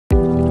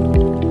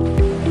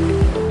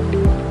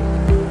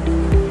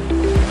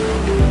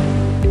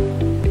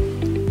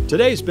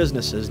Today's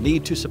businesses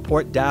need to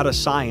support data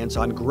science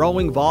on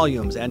growing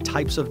volumes and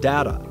types of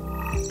data.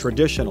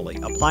 Traditionally,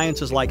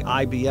 appliances like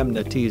IBM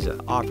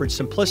Netezza offered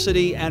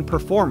simplicity and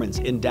performance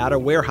in data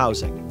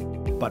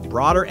warehousing, but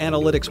broader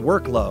analytics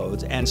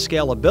workloads and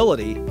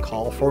scalability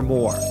call for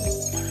more.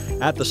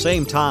 At the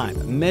same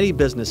time, many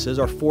businesses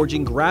are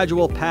forging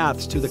gradual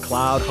paths to the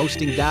cloud,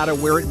 hosting data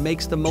where it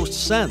makes the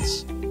most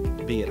sense,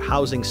 be it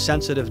housing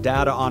sensitive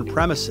data on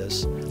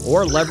premises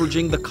or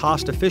leveraging the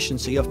cost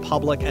efficiency of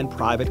public and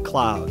private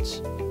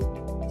clouds.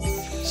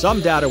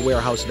 Some data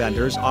warehouse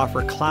vendors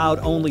offer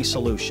cloud-only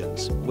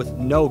solutions with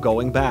no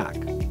going back.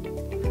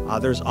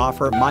 Others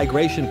offer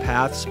migration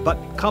paths but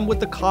come with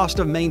the cost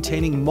of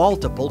maintaining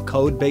multiple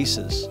code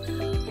bases.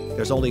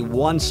 There's only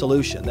one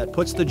solution that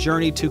puts the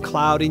journey to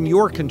cloud in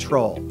your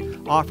control,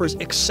 offers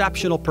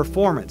exceptional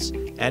performance,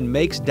 and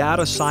makes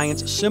data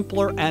science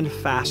simpler and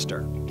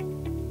faster.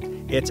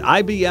 It's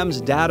IBM's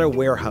Data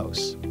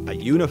Warehouse, a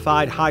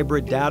unified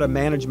hybrid data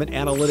management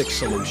analytics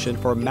solution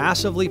for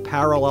massively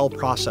parallel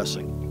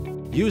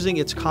processing. Using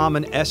its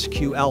common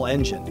SQL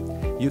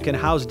engine, you can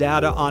house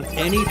data on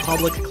any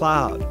public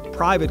cloud,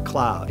 private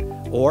cloud,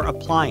 or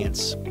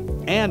appliance,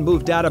 and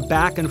move data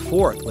back and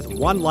forth with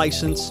one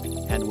license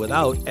and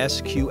without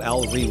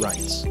SQL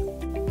rewrites.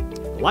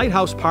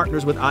 Lighthouse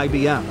partners with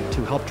IBM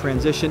to help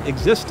transition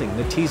existing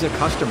Netezza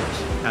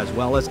customers, as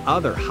well as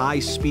other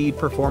high-speed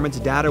performance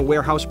data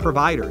warehouse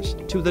providers,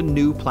 to the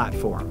new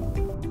platform.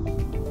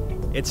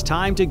 It's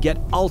time to get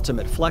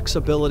ultimate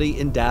flexibility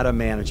in data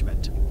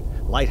management.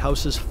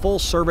 Lighthouse's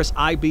full-service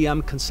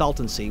IBM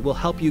consultancy will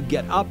help you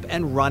get up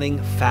and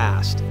running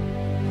fast.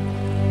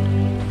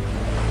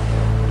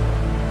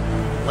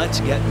 Let's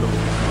get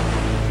moving.